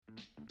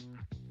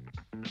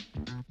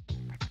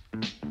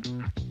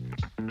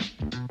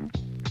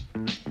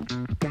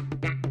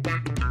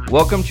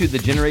Welcome to the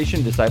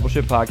Generation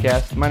Discipleship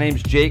Podcast. My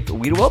name's Jake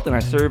Wiedewelt, and I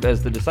serve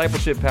as the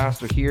discipleship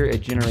pastor here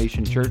at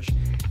Generation Church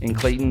in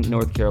Clayton,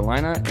 North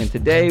Carolina. And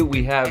today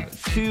we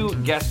have two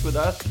guests with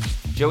us.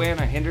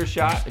 Joanna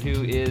Hendershot,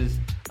 who is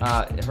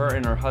her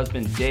and her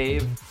husband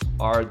Dave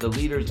are the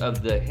leaders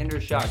of the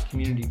Hendershot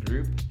Community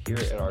Group here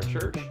at our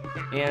church.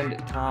 And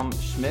Tom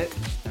Schmidt,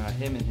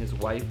 him and his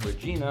wife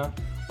Regina,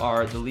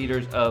 are the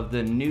leaders of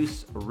the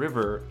Neuse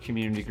River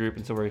Community Group.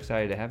 And so we're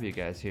excited to have you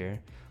guys here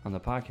on the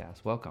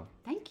podcast. Welcome.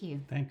 Thank you.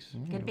 Thanks.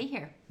 Good to be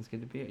here. It's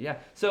good to be here. Yeah.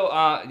 So,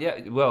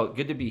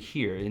 good to be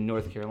here in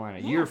North Carolina.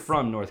 Yes. You're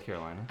from North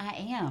Carolina. I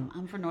am.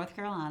 I'm from North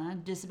Carolina,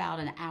 just about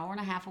an hour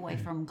and a half away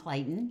from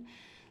Clayton.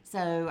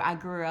 So I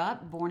grew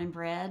up, born and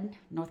bred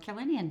North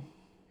Carolinian.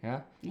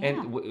 Yeah. Yeah.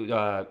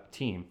 And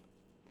team.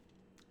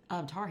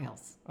 Tar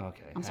Heels.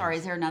 Okay. I'm sorry,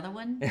 is there another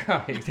one?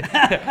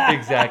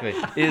 Exactly.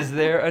 Is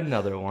there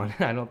another one?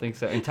 I don't think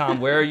so. And Tom,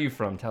 where are you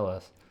from? Tell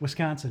us.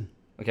 Wisconsin,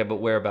 Okay,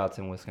 but whereabouts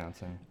in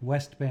Wisconsin?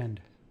 West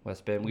Bend.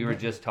 West Bend. We were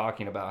just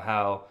talking about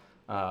how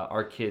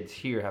our kids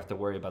here have to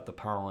worry about the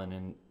pollen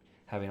and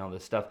having all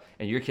this stuff.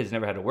 And your kids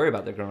never had to worry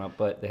about that growing up,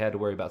 but they had to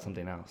worry about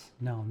something else.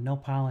 No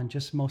pollen,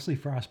 just mostly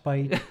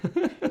frostbite.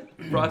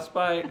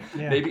 Frostbite,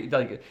 Yeah. maybe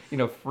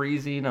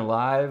freezing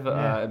alive,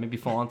 Yeah. maybe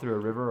falling through a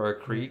river or a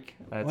creek.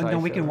 That's Well, no,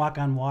 we ice can over. walk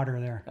on water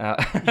there.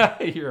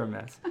 You're a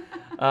mess.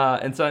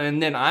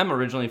 And then I'm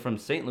originally from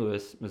St.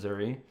 Louis,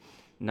 Missouri,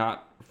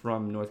 not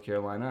from North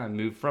Carolina. I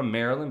moved from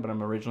Maryland, but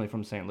I'm originally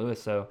from St.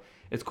 Louis. So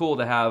it's cool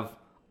to have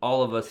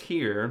all of us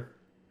here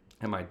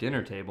at my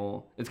dinner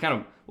table. It's kind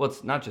of, well,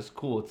 it's not just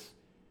cool.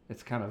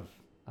 It's kind of,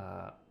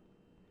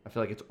 I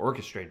feel like it's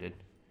orchestrated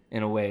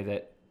in a way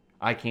that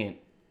I can't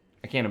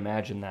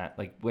imagine that.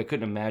 Like, I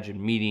couldn't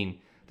imagine meeting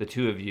the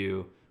two of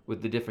you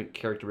with the different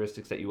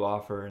characteristics that you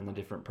offer and the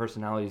different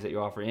personalities that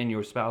you offer and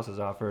your spouses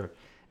offer,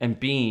 and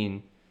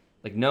being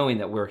like knowing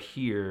that we're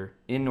here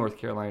in North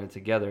Carolina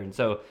together. And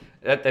so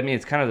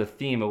it's kind of the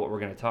theme of what we're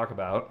going to talk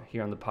about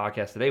here on the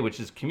podcast today, which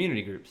is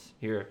community groups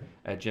here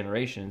at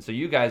Generation. So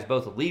you guys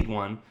both lead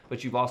one,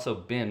 but you've also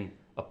been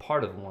a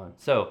part of one.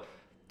 So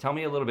tell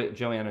me a little bit,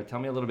 Joanna,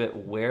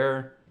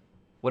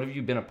 what have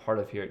you been a part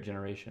of here at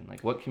Generation?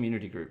 Like, what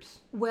community groups?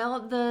 Well,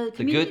 The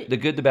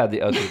good, the bad,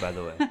 the ugly, by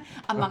the way.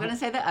 I'm not going to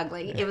say the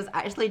ugly. It was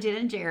actually Jen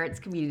and Jarrett's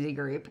community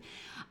group.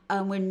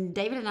 When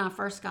David and I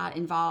first got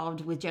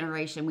involved with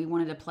Generation, we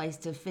wanted a place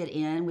to fit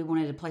in. We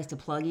wanted a place to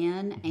plug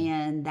in,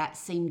 and that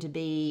seemed to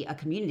be a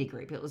community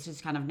group. It was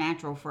just kind of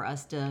natural for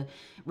us to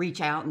reach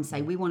out and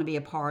say we want to be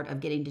a part of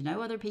getting to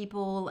know other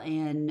people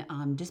and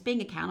just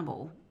being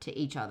accountable to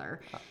each other.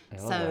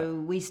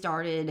 So we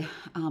started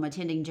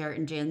attending Jarrett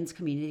and Jen's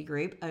community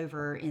group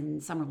over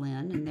in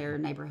Summerlin in their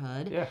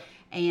neighborhood. Yeah.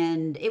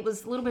 And it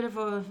was a little bit of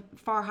a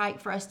far hike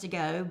for us to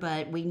go,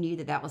 but we knew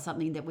that was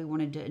something that we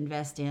wanted to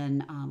invest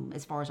in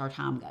as far as our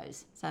time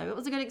goes. So it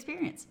was a good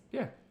experience.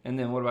 Yeah. And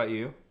then what about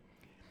you?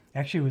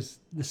 Actually, it was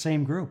the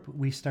same group.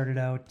 We started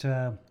out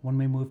when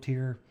we moved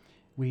here.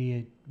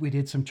 We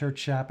did some church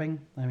shopping.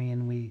 I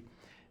mean, we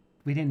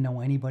didn't know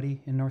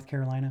anybody in North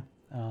Carolina.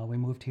 We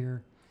moved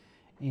here,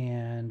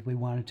 and we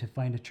wanted to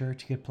find a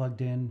church, get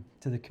plugged in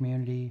to the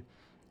community,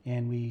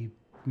 and we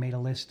made a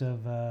list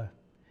of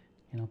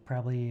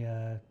probably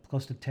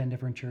close to 10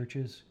 different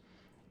churches.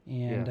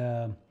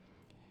 And,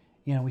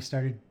 we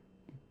started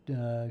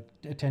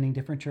attending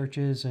different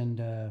churches.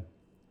 And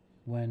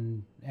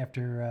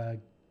after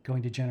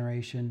going to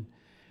Generation,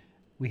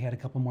 we had a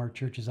couple more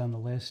churches on the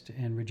list.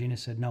 And Regina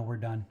said, no, we're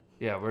done.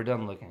 Yeah, we're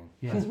done looking.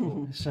 Yeah. That's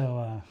cool.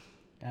 So,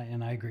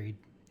 and I agreed.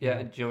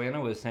 Yeah, Joanna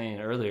was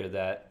saying earlier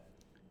that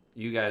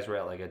you guys were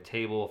at like a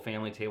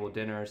family table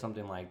dinner or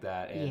something like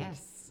that. And,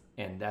 Yes.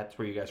 And that's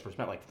where you guys first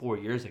met, like 4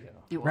 years ago.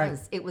 It Right.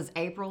 was. It was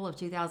April of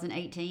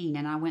 2018,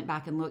 and I went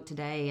back and looked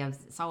today. I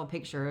saw a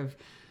picture of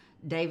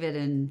David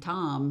and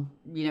Tom,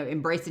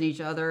 embracing each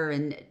other,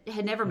 and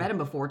had never met him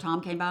before.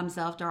 Tom came by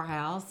himself to our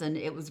house, and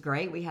it was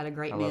great. We had a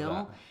great I love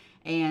meal.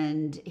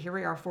 And here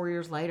we are 4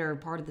 years later,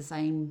 part of the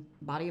same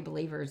body of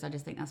believers. I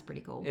just think that's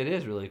pretty cool. It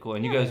is really cool.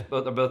 And you guys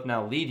are both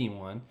now leading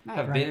one,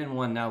 have Right. been in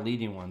one, now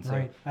leading one. So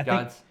Right. I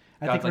God's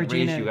think like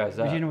raised you guys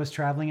up. Regina was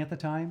traveling at the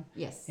time.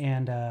 Yes.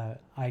 And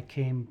I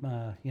came,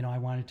 I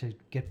wanted to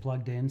get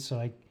plugged in, so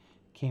I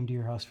came to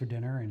your house for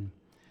dinner, and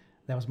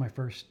that was my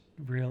first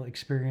real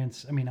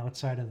experience. I mean,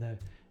 outside of the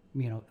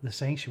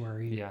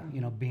sanctuary, Yeah.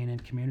 Being in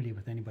community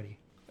with anybody.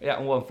 Yeah,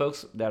 well,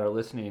 folks that are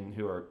listening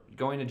who are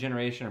going to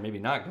Generation or maybe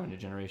not going to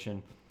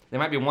Generation, they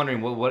might be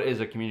wondering, well, what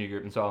is a community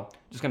group? And so I'm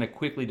just going to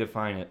quickly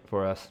define it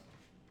for us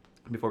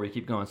before we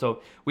keep going.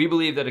 So we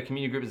believe that a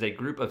community group is a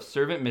group of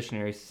servant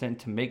missionaries sent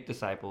to make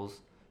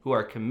disciples who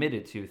are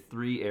committed to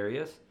 3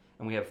 areas.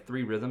 And we have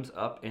 3 rhythms,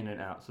 up, in, and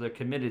out. So they're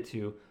committed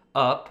to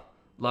up,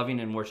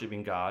 loving and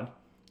worshiping God,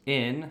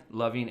 in,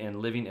 loving and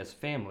living as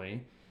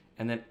family,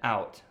 and then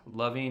out,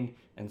 loving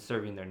and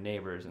serving their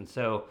neighbors. And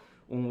so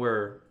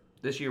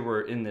this year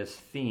we're in this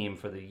theme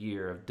for the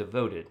year of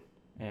devoted.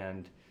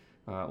 And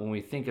when we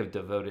think of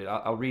devoted,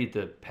 I'll read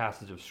the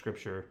passage of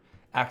Scripture,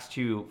 Acts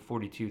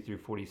 2:42 through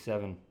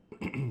 47.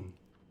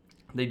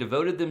 They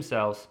devoted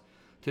themselves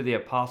to the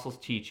apostles'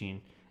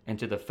 teaching, and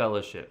to the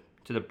fellowship,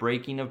 to the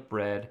breaking of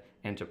bread,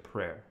 and to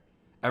prayer.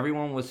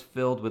 Everyone was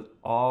filled with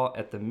awe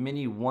at the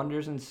many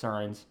wonders and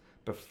signs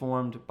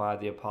performed by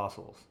the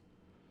apostles.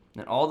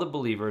 And all the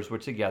believers were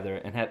together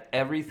and had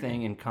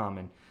everything in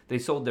common. They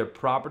sold their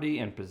property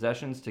and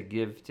possessions to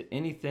give to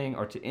anything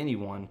or to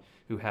anyone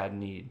who had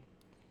need.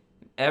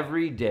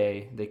 Every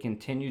day they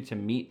continued to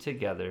meet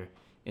together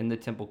in the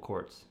temple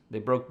courts. They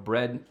broke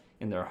bread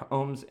in their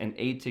homes and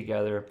ate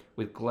together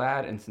with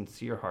glad and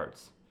sincere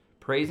hearts,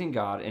 praising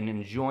God and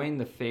enjoying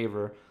the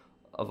favor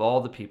of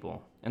all the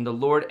people. And the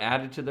Lord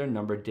added to their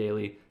number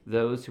daily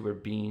those who were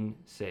being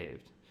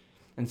saved.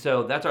 And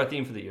so that's our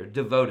theme for the year,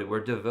 devoted.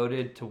 We're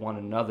devoted to one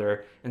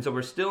another. And so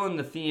we're still in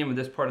the theme of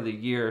this part of the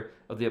year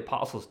of the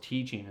apostles'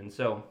 teaching. And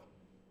so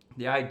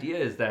the idea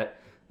is that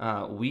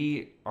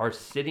we are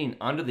sitting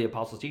under the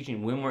apostles'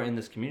 teaching when we're in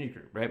this community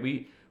group, right?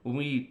 We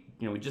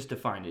just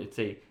defined it.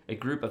 It's a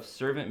group of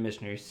servant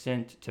missionaries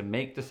sent to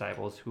make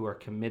disciples who are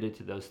committed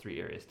to those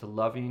three areas, to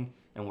loving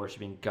and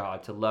worshiping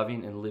God, to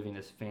loving and living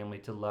as family,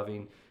 to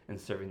loving and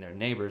serving their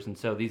neighbors. And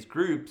so these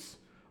groups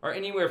are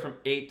anywhere from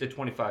 8 to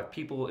 25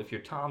 people. If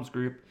you're Tom's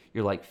group,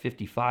 you're like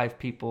 55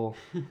 people.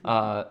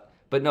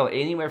 But no,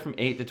 anywhere from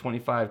 8 to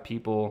 25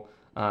 people.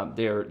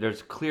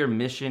 There's clear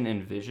mission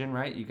and vision,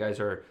 right? You guys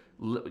are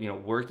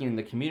working in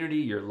the community,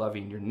 you're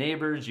loving your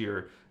neighbors,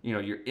 you're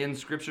in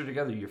scripture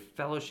together, you're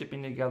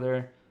fellowshipping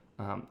together.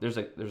 There's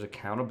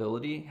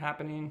accountability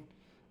happening.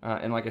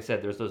 And like I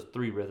said, there's those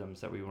three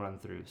rhythms that we run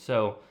through.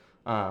 So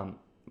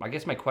I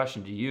guess my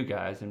question to you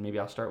guys, and maybe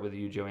I'll start with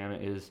you, Joanna,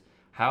 is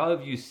how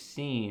have you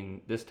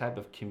seen this type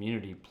of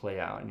community play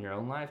out in your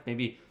own life?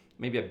 Maybe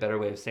a better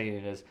way of saying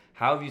it is,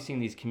 how have you seen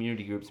these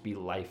community groups be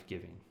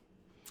life-giving?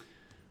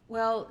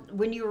 Well,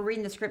 when you were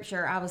reading the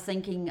scripture, I was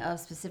thinking of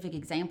specific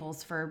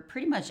examples for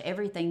pretty much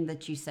everything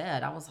that you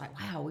said. I was like,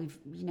 wow, we've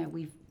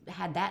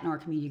had that in our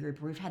community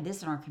group, or we've had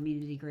this in our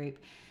community group.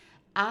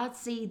 I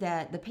see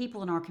that the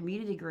people in our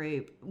community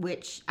group,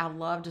 which I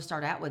love to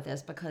start out with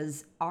this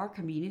because our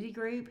community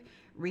group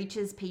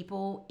reaches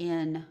people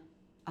in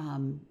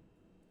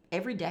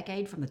every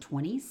decade from the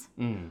 20s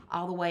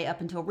all the way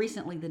up until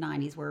recently the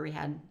 90s, where we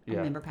had a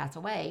member pass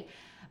away.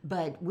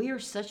 But we are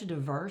such a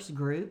diverse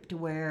group to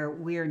where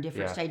we're in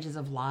different stages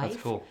of life.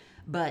 That's cool.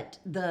 But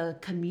the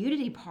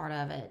community part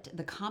of it,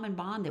 the common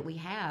bond that we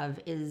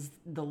have is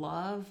the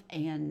love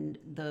and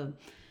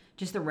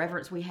just the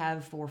reverence we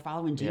have for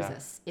following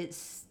Jesus.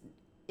 It's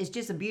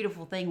just a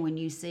beautiful thing when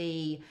you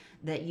see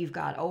that you've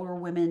got older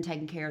women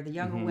taking care of the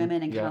younger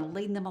women and kind of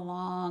leading them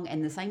along,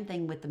 and the same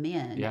thing with the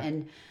men.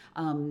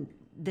 And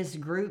this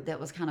group that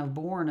was kind of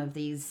born of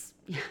these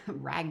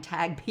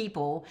ragtag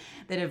people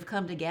that have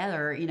come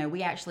together,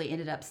 we actually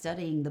ended up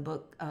studying the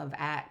book of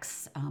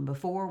Acts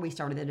before we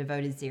started the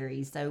Devoted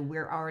series. So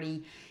we're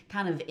already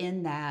kind of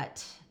in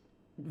that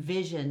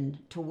vision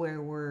to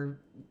where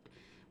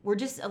we're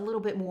just a little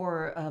bit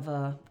more of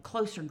a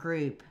closer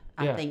group,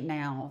 I think,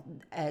 now,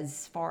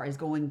 as far as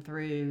going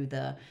through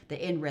the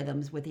end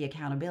rhythms with the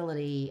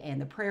accountability and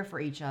the prayer for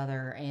each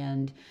other.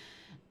 And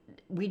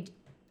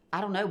I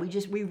don't know,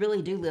 we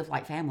really do live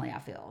like family, I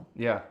feel.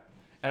 Yeah.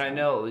 And I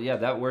know,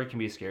 that word can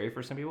be scary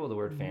for some people, the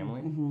word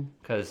family,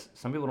 because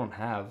some people don't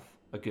have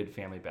a good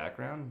family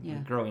background. Yeah.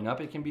 Growing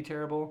up, it can be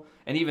terrible.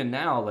 And even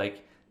now,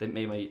 like, that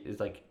maybe is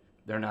like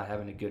they're not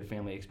having a good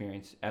family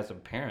experience as a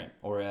parent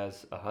or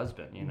as a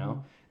husband,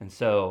 know? And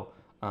so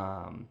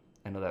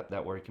I know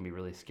that word can be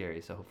really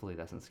scary, so hopefully it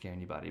doesn't scare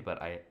anybody, but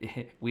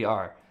we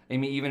are. I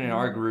mean, even in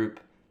our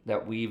group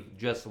that we've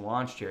just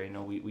launched here,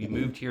 we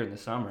moved here in the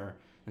summer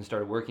and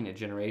started working at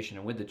Generation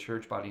and with the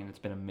church body, and it's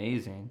been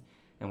amazing.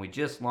 And we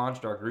just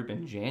launched our group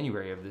in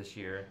January of this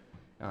year,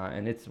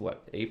 and it's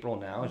April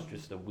now. It's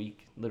just a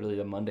week, literally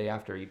the Monday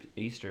after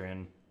Easter,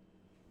 and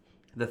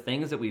the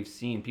things that we've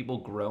seen, people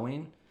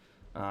growing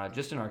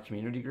just in our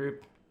community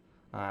group.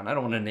 And I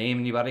don't want to name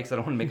anybody because I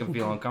don't want to make them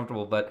feel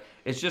uncomfortable, but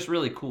it's just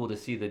really cool to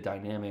see the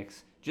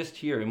dynamics just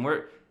here.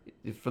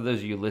 And for those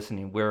of you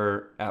listening,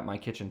 we're at my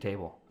kitchen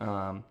table,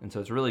 and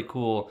so it's really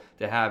cool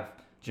to have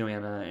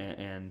Joanna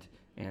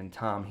and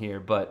Tom here,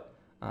 but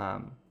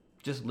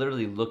just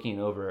literally looking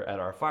over at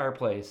our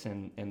fireplace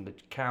and the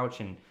couch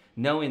and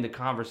knowing the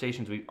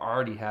conversations we've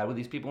already had with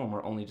these people, and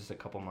we're only just a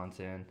couple months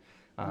in.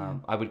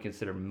 I would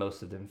consider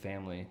most of them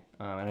family,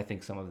 and I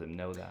think some of them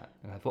know that,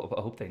 and I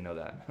hope they know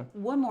that.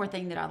 One more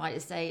thing that I'd like to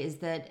say is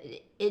that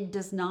it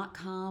does not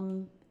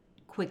come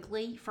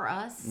quickly for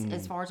us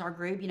as far as our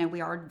group.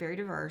 We are very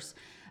diverse,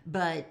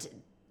 but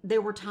there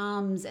were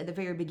times at the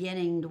very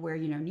beginning to where,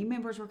 new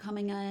members were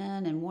coming in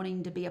and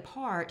wanting to be a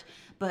part,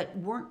 but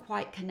weren't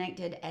quite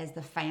connected as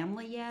the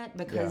family yet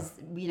because,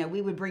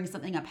 we would bring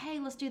something up. Hey,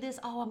 let's do this.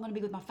 Oh, I'm going to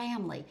be with my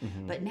family.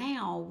 But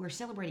now we're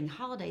celebrating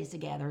holidays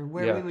together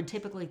where we would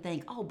typically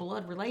think, oh,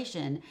 blood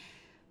relation.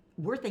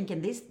 We're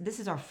thinking this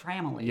is our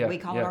family. We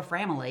call it our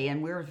family,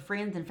 and we're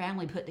friends and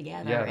family put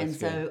together. And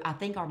so good. I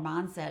think our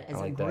mindset as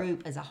a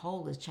group as a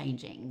whole is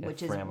changing,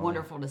 which is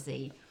wonderful to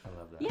see. I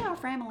love that. Yeah, our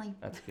family.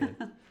 That's good.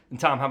 And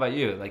Tom, how about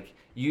you? Like,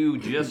 you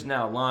just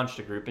now launched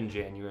a group in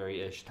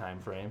January-ish time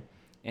frame,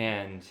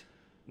 and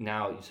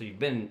now, so you've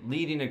been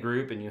leading a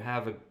group and you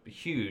have a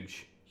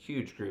huge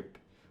group,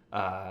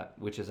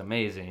 which is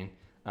amazing.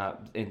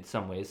 In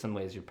some ways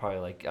you're probably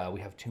like,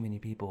 we have too many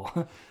people.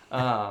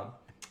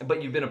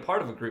 But you've been a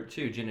part of a group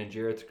too, Jen and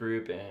Jarrett's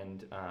group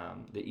and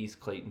the East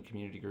Clayton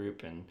community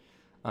group. And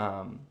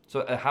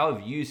so how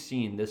have you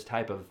seen this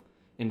type of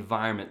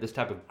environment, this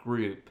type of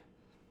group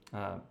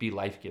be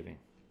life-giving?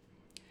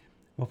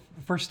 Well,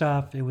 first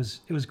off, it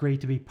was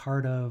great to be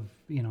part of,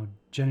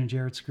 Jen and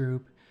Jarrett's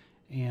group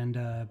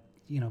and,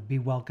 be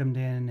welcomed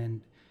in.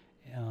 And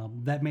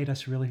that made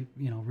us really,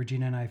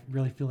 Regina and I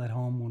really feel at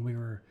home when we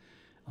were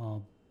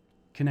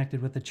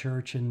connected with the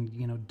church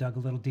and, dug a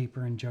little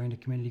deeper and joined a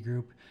community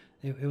group.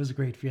 It was a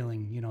great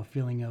feeling,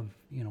 feeling of,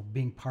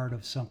 being part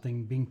of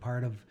something, being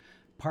part of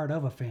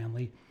a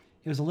family.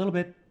 It was a little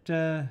bit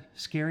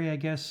scary, I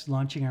guess,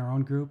 launching our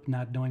own group,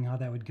 not knowing how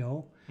that would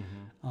go.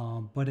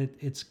 Mm-hmm. But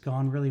it's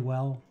gone really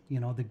well.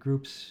 The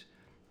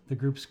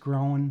group's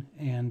grown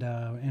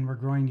and we're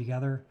growing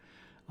together.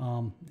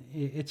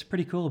 It's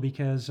pretty cool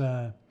because,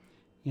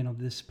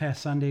 this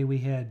past Sunday we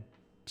had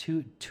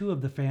two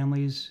of the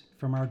families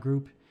from our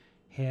group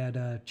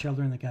had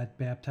children that got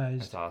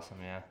baptized. That's awesome,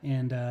 yeah.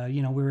 And,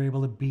 we were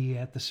able to be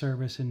at the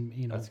service and,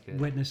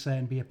 witness that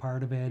and be a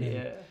part of it.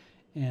 Yeah.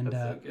 And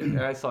that's so good. And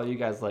I saw you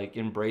guys like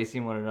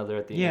embracing one another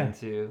at the end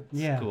too.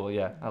 It's cool,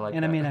 yeah. I like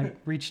that. And I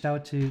reached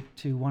out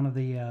to one of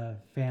the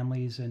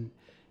families and,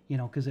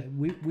 because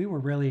we were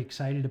really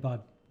excited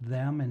about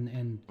them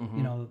and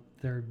mm-hmm.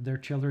 Their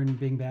children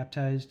being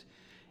baptized.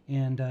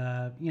 And,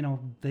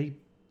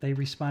 they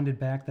responded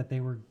back that they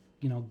were,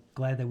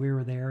 glad that we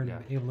were there and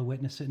able to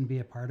witness it and be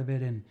a part of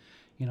it. And,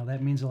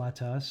 that means a lot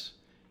to us,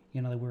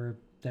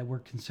 that we're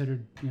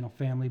considered,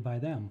 family by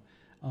them.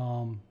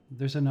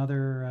 There's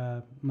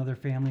another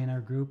family in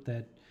our group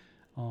that,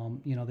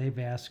 they've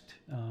asked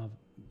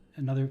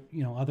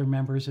other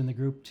members in the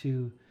group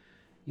to,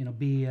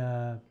 be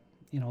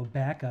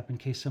backup in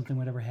case something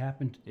would ever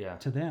happen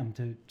to them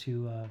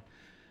to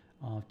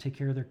take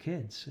care of their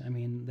kids. I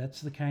mean,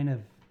 that's the kind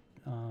of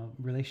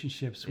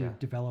relationships we've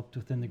developed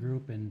within the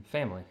group and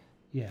family.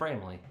 Yeah,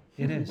 family.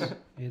 It is.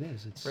 It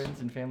is. It's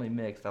friends and family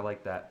mixed. I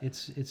like that.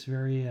 It's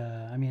very.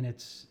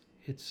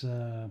 It's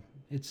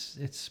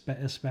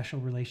a special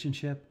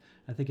relationship.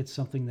 I think it's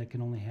something that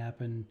can only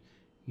happen,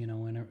 in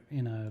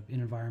an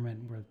environment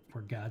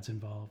where God's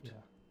involved.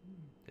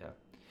 Yeah.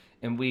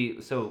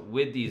 And so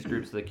with these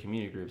groups, the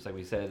community groups, like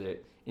we said,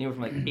 it anywhere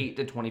from like 8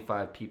 to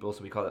 25 people.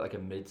 So we call it like a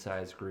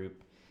mid-sized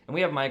group. And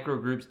we have micro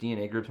groups,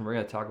 DNA groups, and we're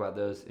going to talk about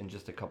those in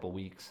just a couple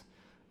weeks.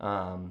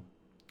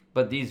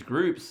 But these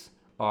groups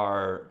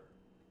are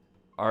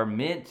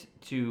meant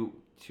to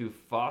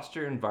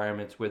foster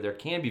environments where there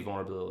can be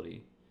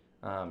vulnerability.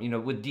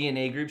 With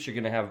DNA groups, you're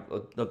going to have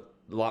a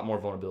lot more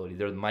vulnerability.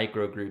 They're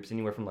micro groups,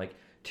 anywhere from like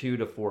 2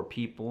 to 4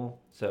 people.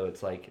 So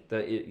it's like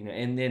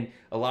and then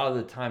a lot of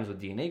the times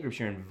with DNA groups,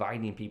 you're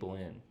inviting people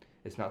in.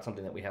 It's not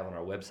something that we have on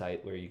our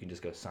website where you can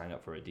just go sign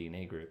up for a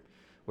DNA group.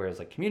 Whereas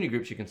like community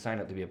groups, you can sign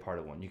up to be a part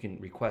of one. You can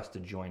request to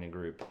join a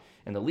group.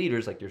 And the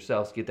leaders like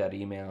yourselves get that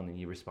email and then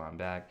you respond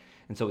back.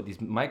 And so with these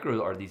micro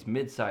or these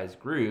mid-sized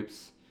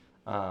groups,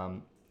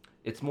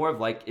 it's more of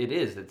like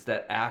it's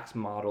that Acts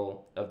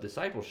model of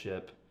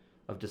discipleship,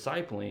 of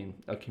discipling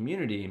a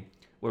community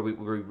where we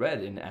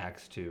read in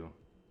Acts 2.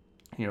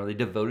 They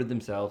devoted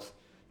themselves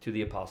to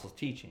the apostles'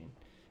 teaching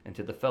and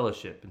to the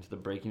fellowship and to the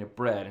breaking of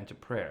bread and to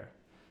prayer.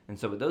 And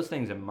so with those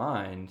things in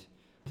mind,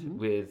 mm-hmm.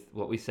 with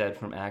what we said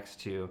from Acts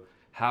 2,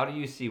 how do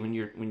you see when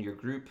your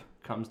group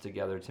comes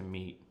together to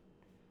meet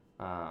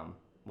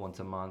once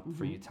a month mm-hmm.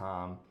 for you,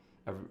 Tom,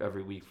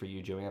 every week for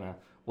you, Joanna?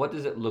 What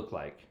does it look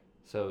like?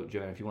 So,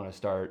 Joanna, if you want to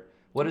start,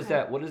 what is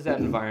that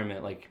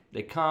environment like?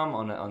 They come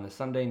on the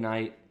Sunday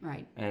night,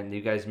 right? And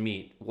you guys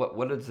meet.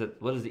 What does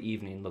the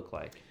evening look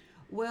like?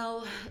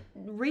 Well,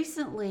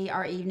 recently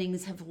our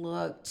evenings have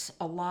looked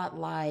a lot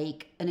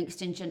like an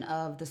extension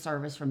of the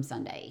service from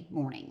Sunday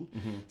morning.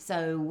 Mm-hmm.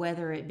 So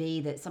whether it be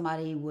that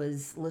somebody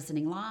was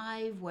listening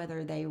live,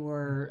 whether they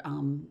were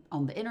on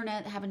the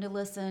internet having to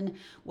listen,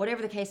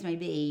 whatever the case may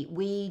be,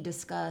 we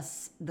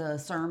discuss the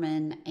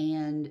sermon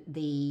and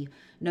the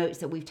notes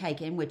that we've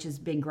taken, which has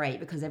been great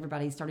because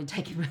everybody started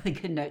taking really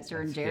good notes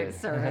during Jarrett's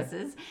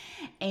services,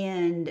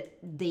 and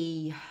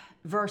the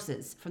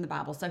verses from the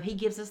Bible. So he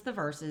gives us the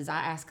verses.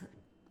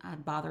 I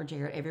bother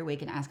Jarrett every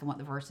week and ask him what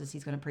the verses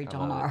he's going to preach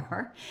on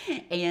are.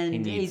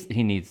 And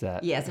he needs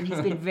that. Yes, and he's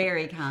been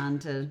very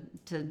kind to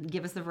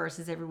give us the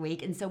verses every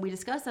week. And so we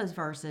discuss those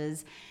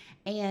verses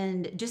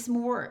and just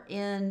more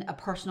in a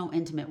personal,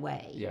 intimate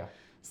way. Yeah.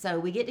 So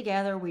we get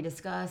together, we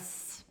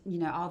discuss,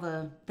 all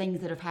the things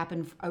that have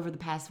happened over the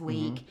past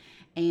week,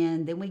 mm-hmm.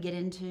 and then we get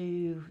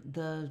into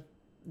the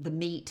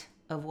meat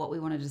of what we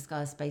want to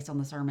discuss based on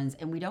the sermons.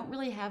 And we don't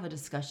really have a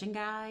discussion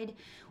guide.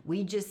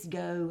 We just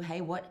go,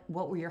 hey, what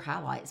were your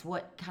highlights?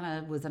 What kind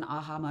of was an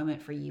aha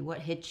moment for you? What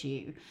hit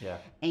you? Yeah.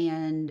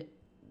 And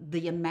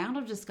the amount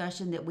of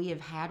discussion that we have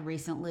had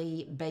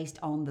recently based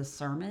on the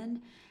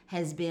sermon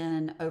has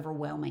been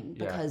overwhelming,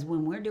 because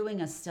when we're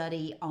doing a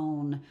study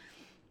on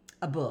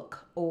a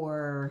book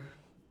or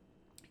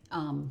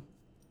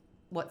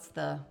what's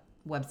the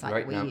website Right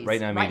that we Now- use?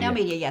 Right Now Right Now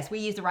Media. Media. Yes, we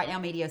use the Right Now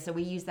Media, so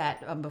we use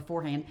that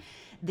beforehand.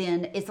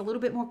 Then it's a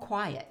little bit more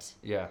quiet.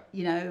 Yeah.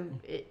 You know,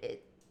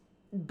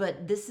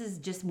 but this is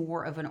just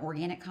more of an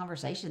organic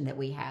conversation that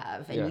we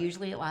have, and Yeah.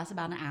 usually it lasts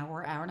about an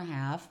hour, hour and a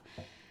half.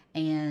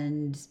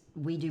 And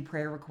we do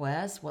prayer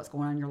requests, what's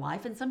going on in your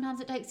life, and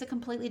sometimes it takes a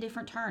completely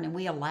different turn, and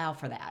we allow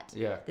for that.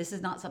 Yeah. This is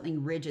not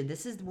something rigid.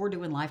 This is we're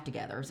doing life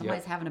together. If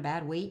somebody's having a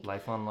bad week,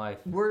 Life on life.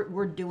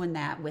 we're doing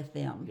that with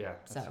them. Yeah,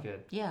 that's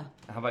good. Yeah.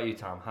 How about you,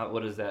 Tom?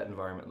 What does that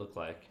environment look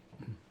like?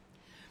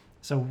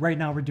 So right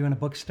now we're doing a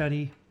book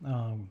study.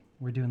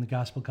 We're doing The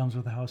Gospel Comes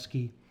with a House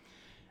Key.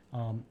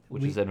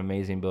 Which is an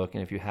amazing book,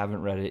 and if you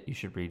haven't read it, you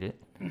should read it.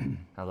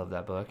 I love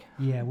that book.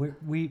 Yeah,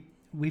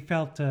 we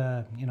felt,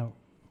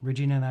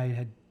 Regina and I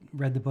had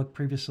read the book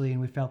previously, and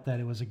we felt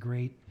that it was a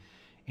great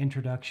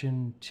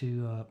introduction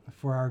to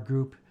for our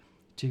group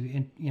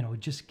to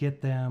just get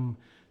them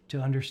to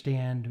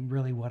understand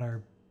really what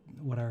our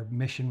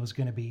mission was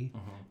going to be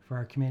for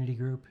our community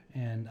group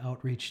and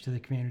outreach to the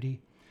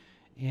community.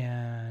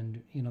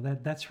 And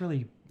that's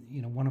really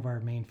one of our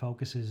main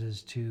focuses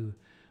is to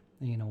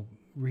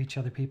reach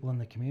other people in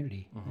the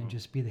community and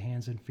just be the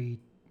hands and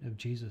feet of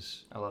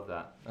Jesus. I love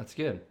that. That's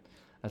good.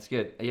 That's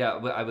good. Yeah,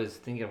 I was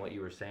thinking what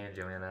you were saying,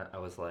 Joanna. I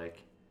was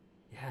like,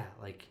 yeah,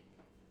 like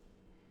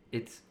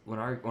it's when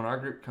our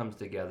group comes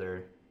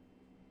together,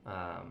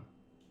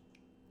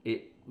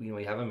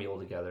 we have a meal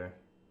together,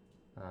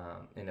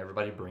 and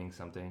everybody brings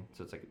something.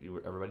 So it's like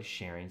everybody's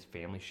sharing, it's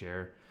family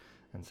share,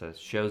 and so it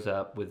shows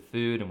up with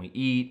food, and we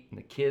eat, and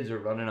the kids are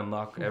running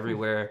amok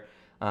everywhere,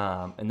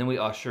 and then we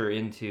usher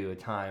into a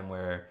time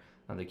where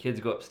the kids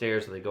go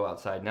upstairs, so they go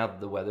outside. Now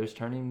that the weather's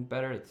turning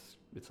better,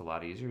 it's a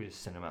lot easier. You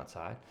just send them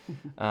outside.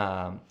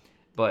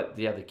 But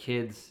yeah, the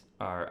kids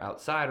are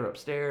outside or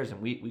upstairs, and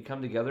we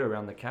come together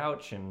around the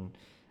couch and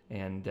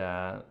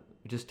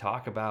we just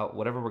talk about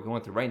whatever we're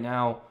going through. Right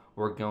now,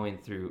 we're going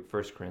through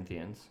 1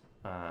 Corinthians.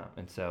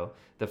 And so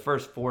the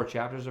first 4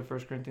 chapters of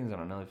 1 Corinthians, I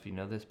don't know if you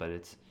know this, but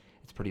it's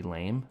pretty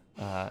lame.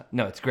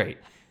 No, it's great.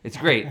 It's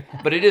great,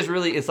 but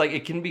it's like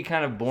it can be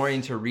kind of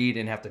boring to read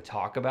and have to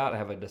talk about,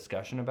 have a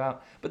discussion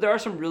about. But there are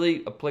some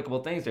really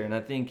applicable things there, and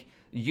I think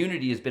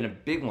unity has been a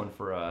big one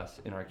for us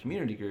in our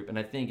community group, and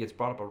I think it's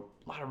brought up a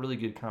lot of really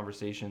good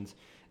conversations.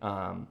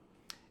 In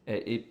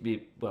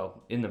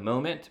the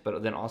moment,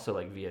 but then also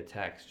like via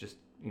text, just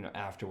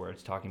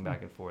afterwards, talking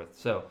back and forth.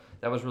 So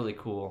that was really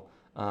cool.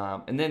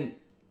 And then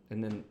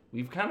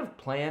we've kind of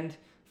planned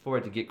for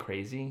it to get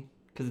crazy.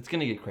 Because it's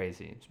gonna get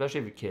crazy,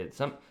 especially for kids.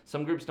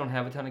 Some groups don't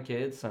have a ton of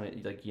kids, some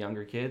like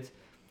younger kids,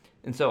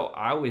 and so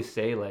I always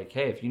say like,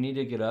 hey, if you need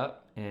to get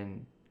up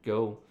and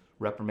go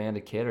reprimand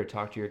a kid or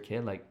talk to your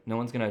kid, like no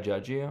one's gonna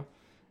judge you,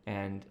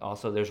 and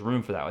also there's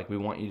room for that. Like we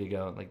want you to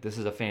go. Like this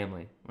is a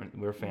family.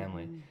 We're a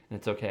family, and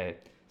it's okay.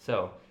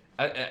 So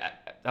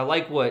I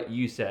like what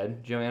you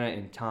said, Joanna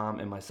and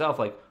Tom and myself.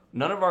 Like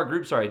none of our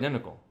groups are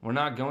identical. We're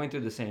not going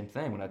through the same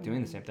thing. We're not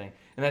doing the same thing,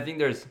 and I think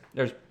there's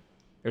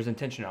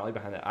intentionality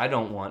behind that. I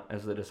don't want,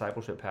 as the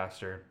discipleship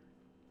pastor,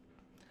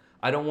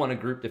 I don't want a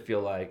group to feel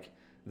like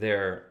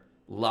they're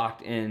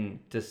locked in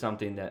to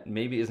something that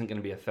maybe isn't going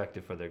to be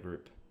effective for their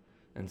group.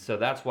 And so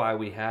that's why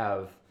we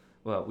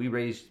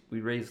raise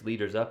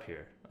leaders up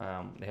here.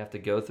 They have to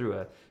go through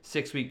a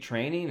 6-week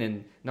training,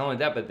 and not only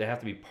that, but they have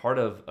to be part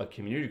of a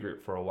community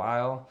group for a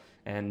while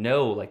and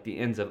know like the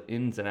ins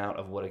and out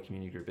of what a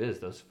community group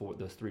is, those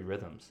 3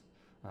 rhythms.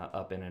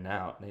 Up in and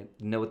out. They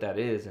know what that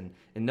is and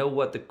know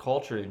what the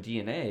culture and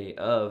DNA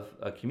of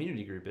a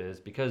community group is,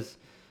 because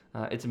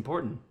it's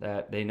important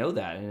that they know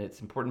that, and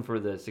it's important for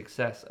the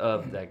success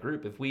of that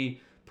group. If we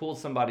pull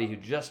somebody who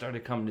just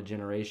started coming to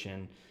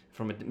Generation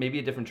from maybe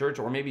a different church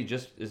or maybe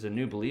just is a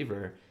new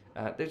believer,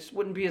 they just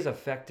wouldn't be as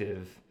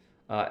effective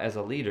as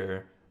a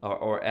leader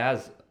or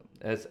as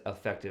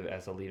effective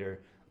as a leader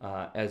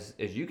as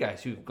you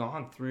guys who've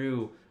gone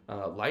through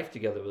life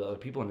together with other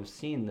people and have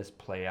seen this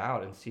play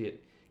out and see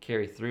it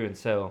carry through. And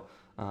so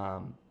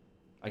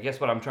I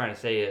guess what I'm trying to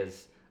say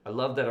is I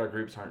love that our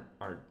groups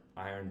aren't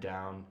ironed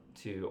down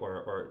to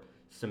or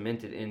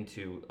cemented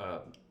into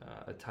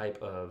a type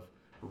of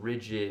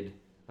rigid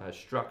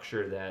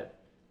structure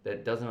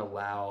that doesn't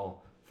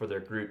allow for their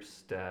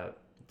groups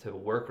to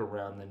work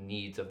around the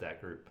needs of that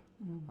group.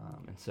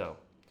 And so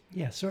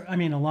I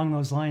mean, along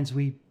those lines,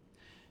 we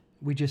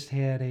just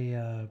had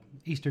a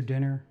Easter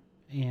dinner,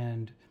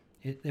 and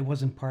it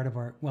wasn't part of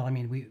our,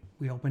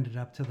 we opened it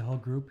up to the whole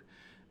group.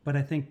 But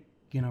I think,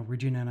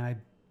 Regina and I,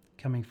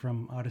 coming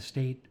from out of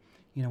state,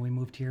 we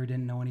moved here,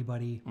 didn't know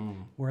anybody.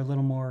 We're a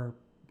little more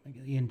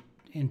in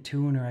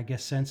tune, or I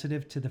guess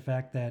sensitive to the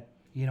fact that,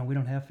 we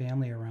don't have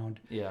family around.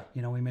 Yeah.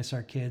 We miss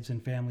our kids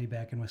and family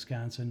back in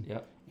Wisconsin.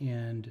 Yep.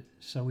 And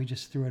so we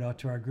just threw it out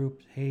to our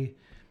group. Hey,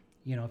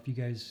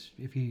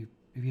 if you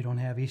don't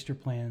have Easter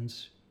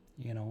plans,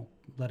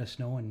 let us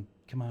know and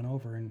come on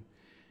over. And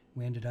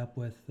we ended up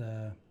with,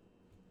 I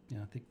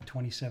think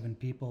 27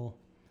 people.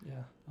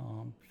 Yeah.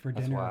 For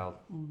dinner. That's wild.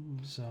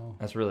 So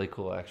that's really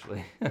cool,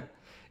 actually.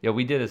 Yeah,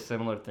 we did a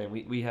similar thing.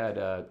 We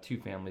had 2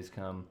 families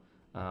come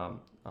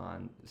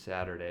on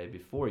Saturday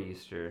before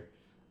Easter,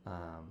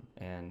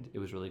 and it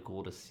was really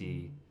cool to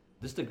see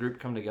just the group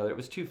come together. It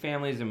was 2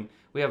 families, and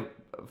we have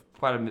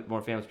quite a bit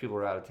more families. People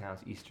were out of town.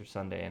 It's Easter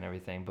Sunday and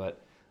everything,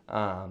 but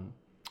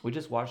we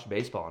just watched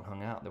baseball and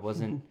hung out. It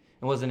wasn't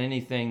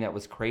anything that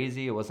was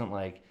crazy. It wasn't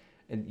like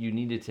you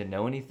needed to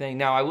know anything.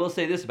 Now, I will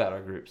say this about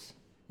our groups.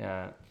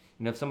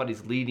 If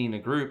somebody's leading a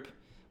group,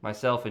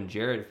 myself and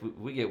Jared, if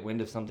we get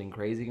wind of something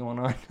crazy going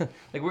on,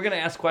 like we're gonna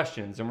ask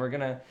questions,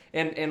 and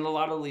and a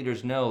lot of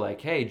leaders know,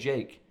 like, hey,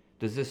 Jake,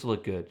 does this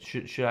look good?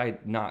 Should I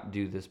not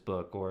do this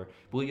book, or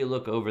will you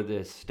look over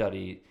this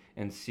study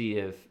and see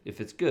if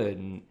it's good?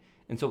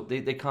 And so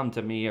they come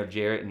to me or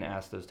Jared and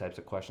ask those types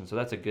of questions. So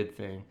that's a good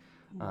thing.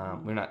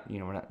 We're not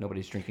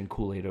nobody's drinking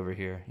Kool-Aid over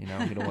here.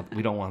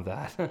 We don't want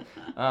that.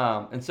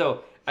 And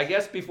so I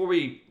guess before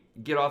we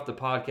get off the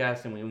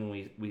podcast and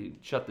when we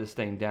shut this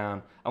thing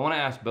down, I want to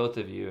ask both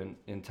of you,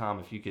 and Tom,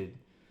 if you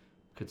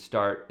could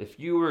start. If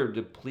you were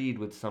to plead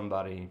with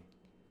somebody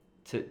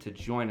to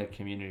join a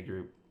community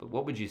group,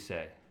 what would you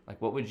say? Like,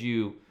 what would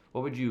you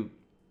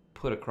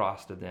put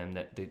across to them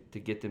to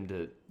get them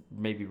to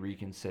maybe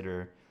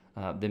reconsider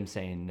them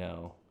saying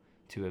no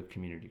to a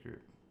community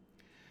group?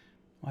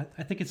 Well,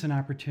 I think it's an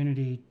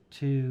opportunity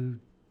to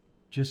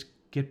just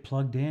get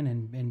plugged in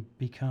and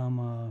become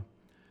a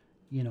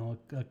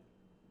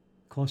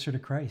closer to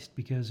Christ,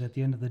 because at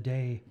the end of the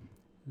day,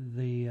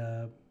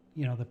 the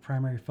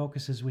primary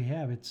focuses we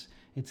have, it's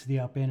the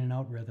up in and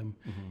out rhythm.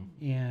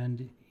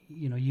 And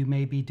you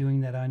may be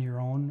doing that on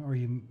your own, or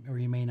you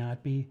may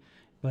not be,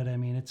 but I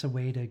mean, it's a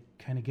way to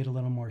kind of get a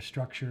little more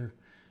structure,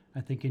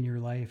 I think, in your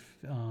life,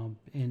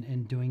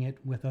 in doing it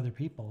with other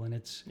people. And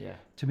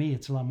to me,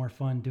 it's a lot more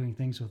fun doing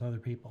things with other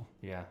people.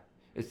 Yeah.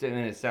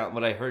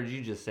 What I heard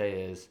you just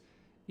say is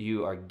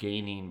you are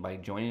gaining, by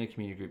joining a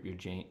community group, you're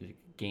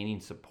gaining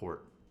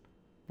support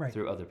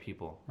through other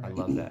people. Right. I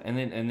love that. And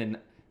then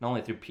not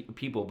only through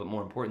people, but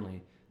more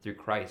importantly, through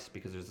Christ,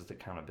 because there's this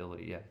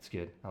accountability. Yeah, it's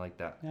good. I like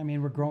that. I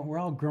mean, we're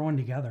all growing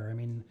together. I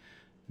mean,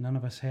 none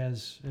of us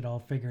has it all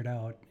figured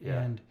out.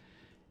 Yeah. And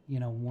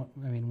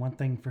one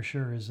thing for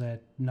sure is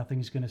that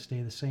nothing's going to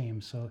stay the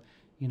same. So,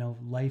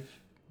 life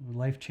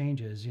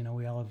changes.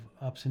 We all have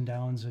ups and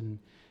downs, and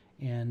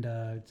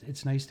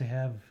it's nice to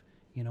have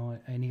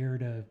an ear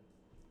to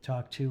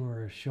talk to,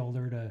 or a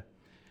shoulder to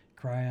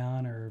cry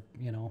on, or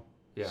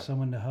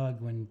someone to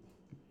hug when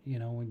you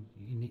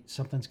need,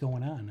 something's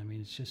going on. I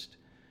mean, it's just,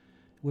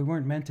 we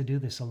weren't meant to do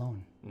this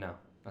alone. No,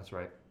 that's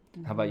right.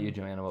 How about you,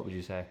 Joanna? What would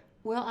you say?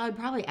 Well, I'd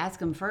probably ask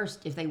them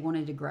first if they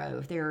wanted to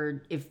grow,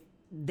 if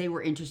they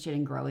were interested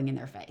in growing in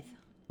their faith.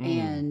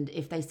 And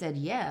if they said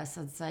yes,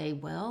 I'd say,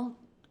 well,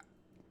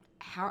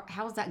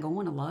 how's that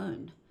going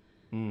alone?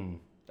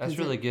 That's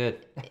really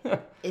good.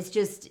 It's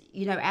just,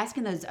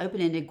 asking those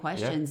open-ended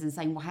questions and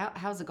saying, well,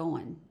 how's it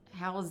going?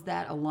 How is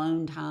that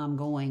alone time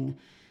going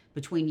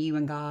between you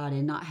and God,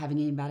 and not having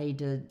anybody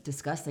to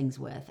discuss things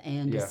with,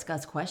 and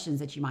discuss questions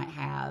that you might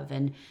have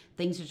and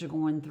things that you're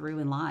going through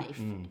in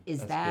life?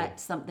 Is that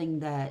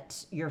something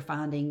that you're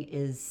finding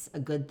is a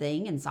good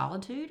thing in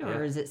solitude,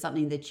 or is it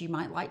something that you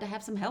might like to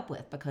have some help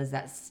with? Because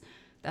that's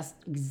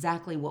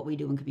exactly what we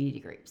do in community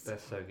groups.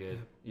 That's so good.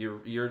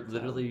 You're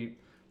literally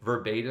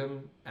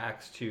verbatim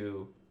Acts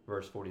 2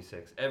 verse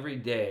 46. Every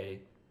day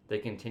they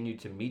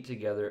continued to meet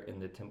together in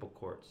the temple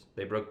courts.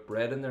 They broke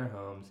bread in their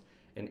homes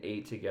and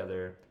ate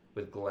together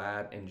with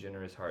glad and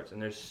generous hearts.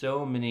 And there's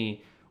so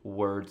many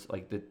words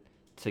like the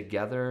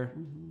together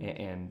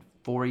and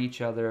for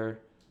each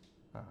other.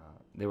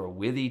 They were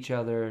with each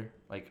other,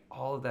 like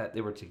all of that.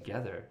 They were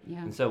together.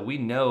 Yeah. And so we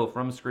know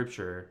from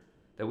Scripture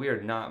that we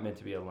are not meant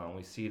to be alone.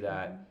 We see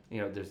that,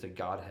 there's the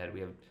Godhead.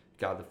 We have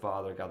God the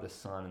Father, God the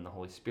Son, and the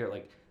Holy Spirit.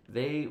 Like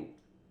there's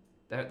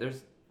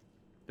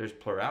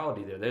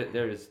plurality there.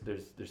 There's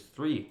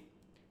three.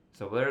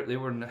 So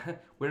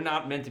we're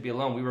not meant to be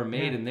alone. We were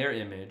made in their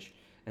image.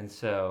 And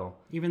so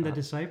even the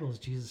disciples,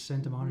 Jesus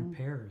sent them out in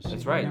pairs.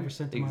 That's right. He never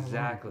sent them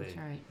exactly. That's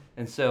right.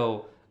 And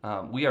so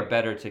we are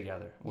better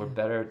together. We're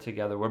better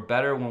together. We're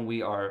better when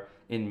we are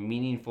in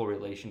meaningful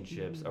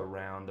relationships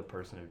around the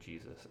person of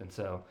Jesus. And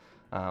so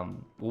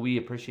we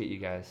appreciate you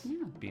guys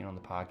being on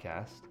the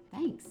podcast.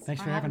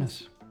 Thanks for having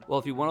us. Well,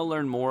 if you want to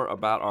learn more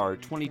about our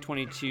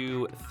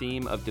 2022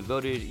 theme of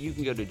Devoted, you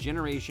can go to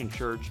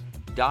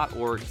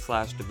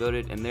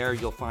generationchurch.org/devoted, and there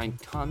you'll find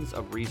tons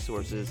of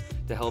resources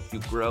to help you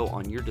grow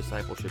on your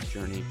discipleship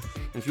journey.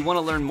 And if you want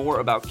to learn more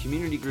about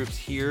community groups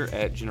here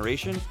at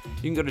Generation,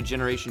 you can go to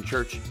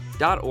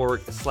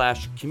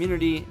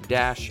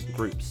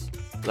generationchurch.org/community-groups.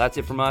 So that's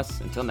it from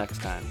us. Until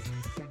next time.